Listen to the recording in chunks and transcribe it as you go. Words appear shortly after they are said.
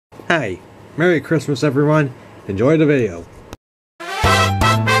Hi, Merry Christmas everyone, enjoy the video.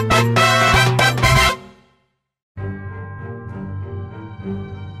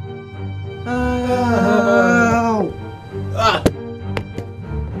 Ow! Ah!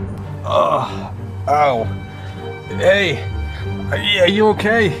 Ow! Hey! Are you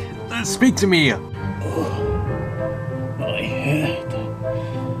okay? Speak to me! My head.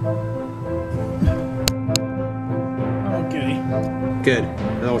 Okay. Good.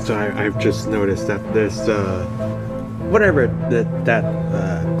 Also, I've just noticed that this, whatever that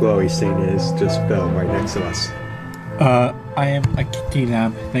glowy thing is just fell right next to us. I am a kitty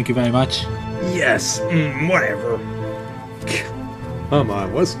lamp. Thank you very much. Yes, whatever. Come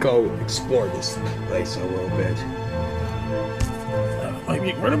on, let's go explore this place a little bit. I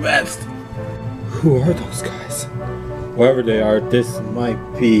think we're the best. Who are those guys? Whoever they are, this might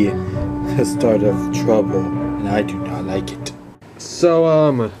be the start of trouble, and I do not like it.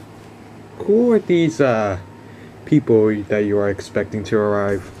 So, who are these, people that you are expecting to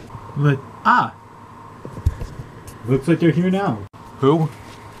arrive? Looks like they're here now. Who?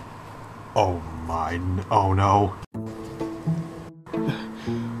 Oh my, oh no.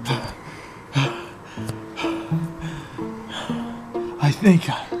 I think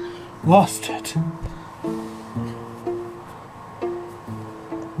I lost it.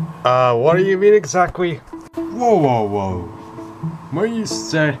 What do you mean exactly? Whoa. When you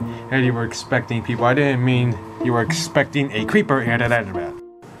said that you were expecting people, I didn't mean you were expecting a creeper and an enderman.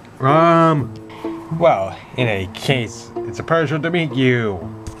 Well, in any case, it's a pleasure to meet you,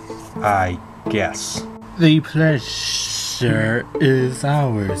 I guess. The pleasure is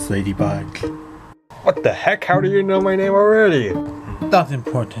ours, Ladybug. What the heck? How do you know my name already? Not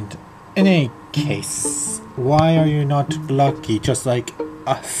important. In any case, why are you not lucky just like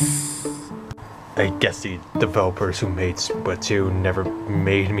us? I guess the developers who made Splatoon never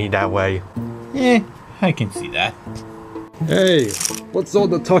made me that way. I can see that. Hey, what's all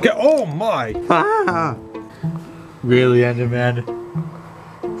the talking? Oh my! Ah! Really, Enderman?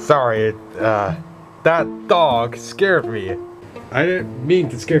 Sorry, that dog scared me. I didn't mean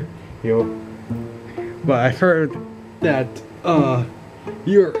to scare you, but I heard that, a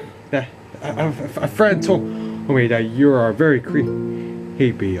friend told me that you are very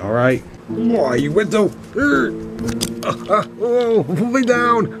creepy, alright? Why, you went to... Oh, pull me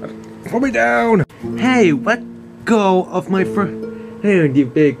down! Pull me down! Hey, let go of my friend, you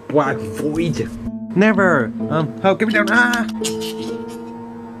big black void. Never! Oh, give me down! Ah!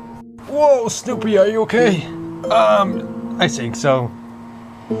 Whoa, Snoopy, are you okay? I think so.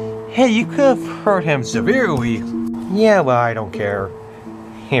 Hey, you could have hurt him severely. Yeah, well, I don't care.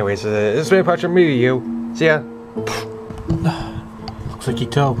 Anyways, it's been a pleasure meeting you. See ya. Looks like he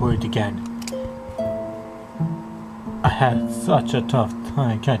teleported again. I had such a tough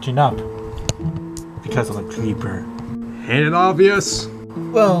time catching up because of the creeper. Ain't it obvious?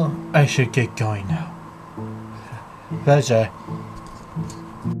 Well, I should get going now. Pleasure.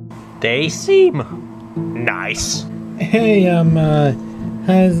 They seem nice. Hey,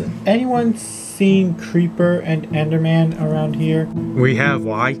 has anyone seen Creeper and Enderman around here? We have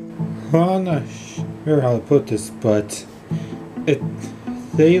why? Well, I'm not sure how to put this, but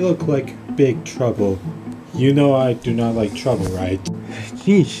they look like big trouble. You know I do not like trouble, right?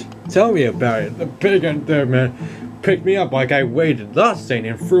 Jeez, tell me about it. The big Enderman picked me up like I weighed nothing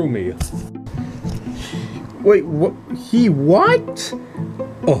and threw me. Wait, what? He what?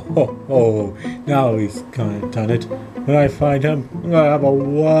 Oh, now he's kind of done it. When I find him, I'm gonna have a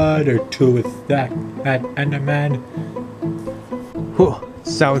word or two with that Enderman. Whew,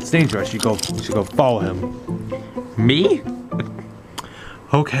 sounds dangerous. You should go follow him. Me?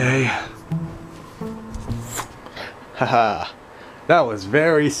 Okay. Haha, that was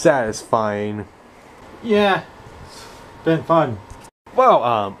very satisfying. Yeah, it's been fun. Well,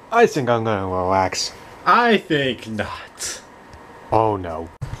 I think I'm gonna relax. I think not. Oh no.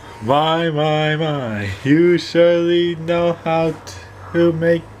 My, you surely know how to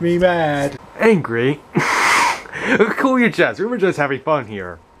make me mad. Angry? Cool your chest, we were just having fun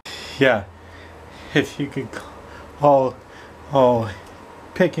here. Yeah, if you could call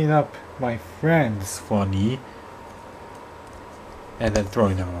picking up my friends funny and then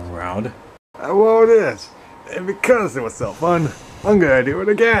throwing them around. Well, it is. And because it was so fun, I'm gonna do it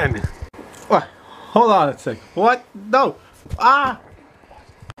again. What? Hold on a sec. What? No! Ah!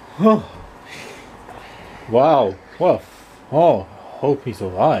 Oh. Wow. Well, oh, hope he's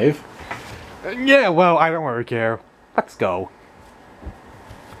alive. Yeah, well, I don't really care. Let's go.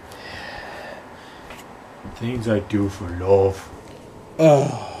 Things I do for love.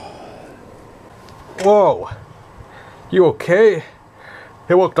 Whoa. You okay?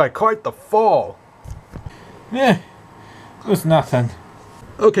 It looked like quite the fall. Eh, it was nothing.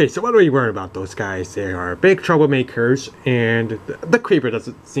 Okay, so what are we worried about those guys? They are big troublemakers, and the creeper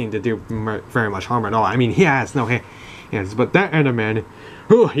doesn't seem to do very much harm at all. I mean, he has no hands, but that Enderman,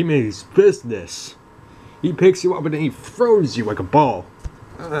 oh, he made his business. He picks you up and then he throws you like a ball.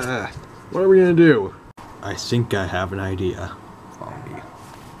 What are we gonna do? I think I have an idea.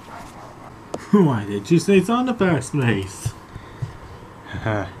 Why did you say so in the first place?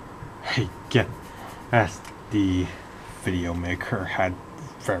 Hey, as the video maker had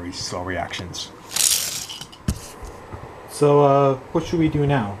very slow reactions. So, what should we do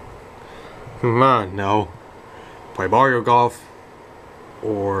now? No. Play Mario Golf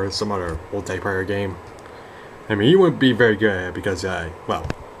or some other multiplayer game. I mean, you wouldn't be very good at it because, well,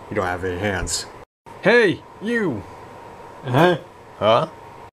 you don't have any hands. Hey, you! Huh?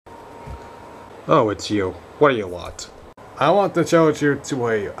 Oh, it's you. What do you want? I want to challenge you to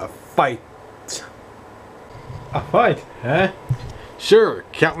a fight. A fight, huh? Sure,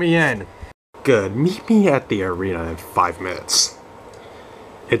 count me in. Good, meet me at the arena in 5 minutes.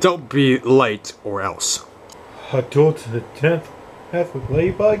 And don't be late or else. A duel to the death with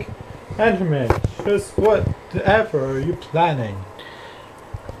Ladybug? Enderman, just whatever are you planning?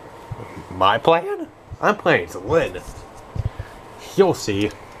 My plan? I'm planning to win. You'll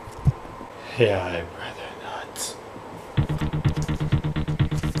see. Yeah, I'd rather not.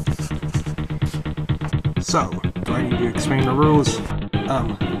 So, do I need to explain the rules?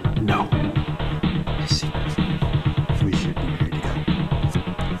 No. I see. We should be ready to go.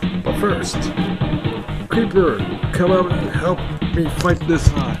 But first, Creeper, come out and help me fight this,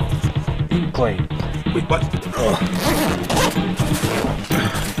 Inkling. Wait, what?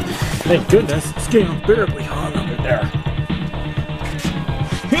 Thank goodness, it's getting unbearably hot over there.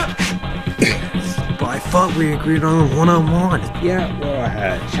 But I thought we agreed on a one-on-one. Yeah, well, I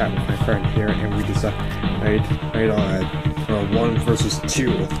had a chat with my friend here, and we decided on 1 versus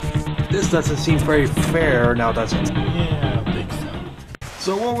 2. This doesn't seem very fair now, does it? Yeah, I think so.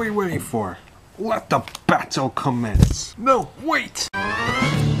 So what are we waiting for? Let the battle commence. No, wait!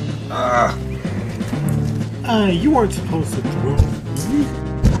 You weren't supposed to throw me.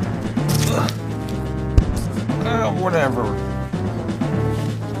 Whatever.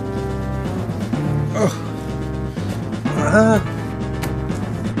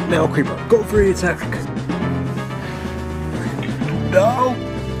 Now, Creeper, go for the attack. No!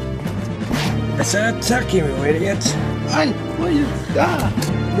 I said attack you idiot!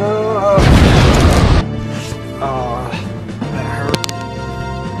 No! That hurt.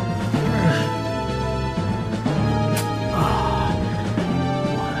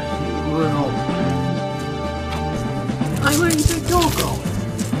 Little. Where do you think you're going?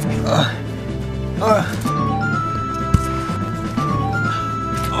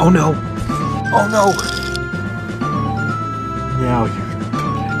 Oh no! Oh no! Now you've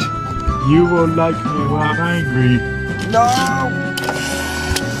got it. You will like me when I'm angry. No!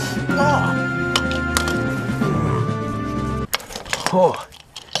 Oh,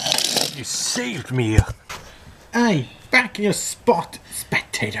 you saved me. Hey, back in your spot,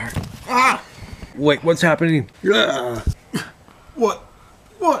 spectator. Wait, what's happening? What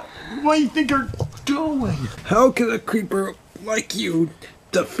do you think you're doing? How can a creeper like you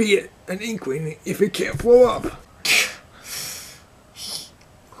defeat an inkling if it can't blow up?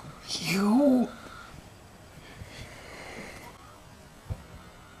 You...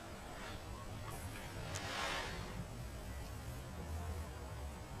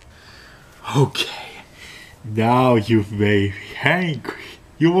 Okay, now you've made me angry.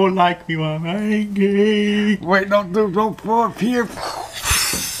 You won't like me when I'm angry. Wait, don't blow up here.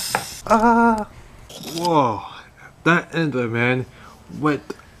 Whoa, that Enderman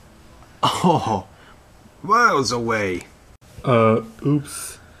went miles away.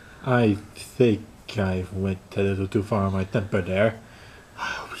 Oops. I think I went a little too far on my temper there. I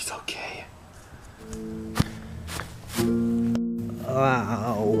hope he's okay.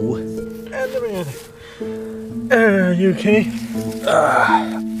 Ow. Enderman! You okay?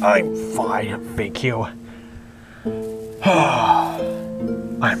 I'm fine, thank you.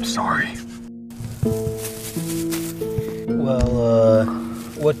 I'm sorry. Well,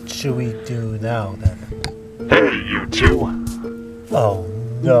 what should we do now then? Hey, you two. Oh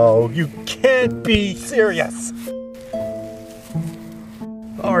no, you can't be serious!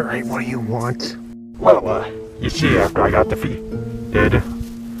 Alright, what do you want? Well, you see, after I got defeated,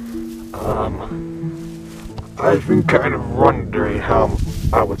 I've been kind of wondering how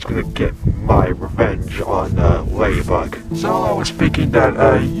I was gonna get my revenge on, Ladybug. So I was thinking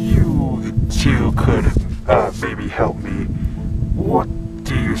that, you two could, maybe help me. What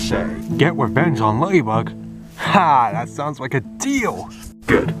say? Get revenge on Ladybug? Ha! That sounds like a deal!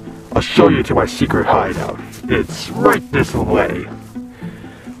 Good. I'll show you to my secret hideout. It's right this way.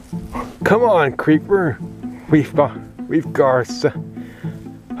 Come on, Creeper. We've got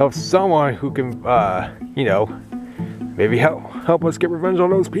someone who can, you know, maybe help us get revenge on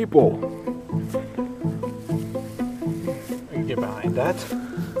those people. I can get behind that.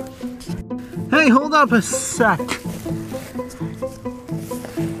 Hey, hold up a sec.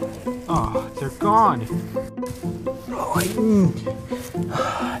 Oh, they're gone. Oh,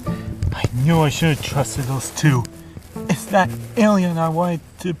 I knew I should have trusted those two. It's that alien I wanted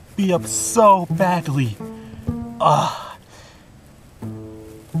to beat up so badly.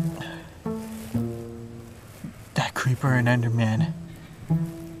 That Creeper and Enderman.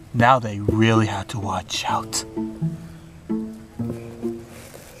 Now they really have to watch out.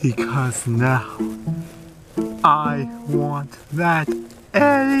 Because now I want that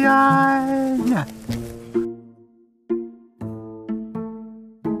alien!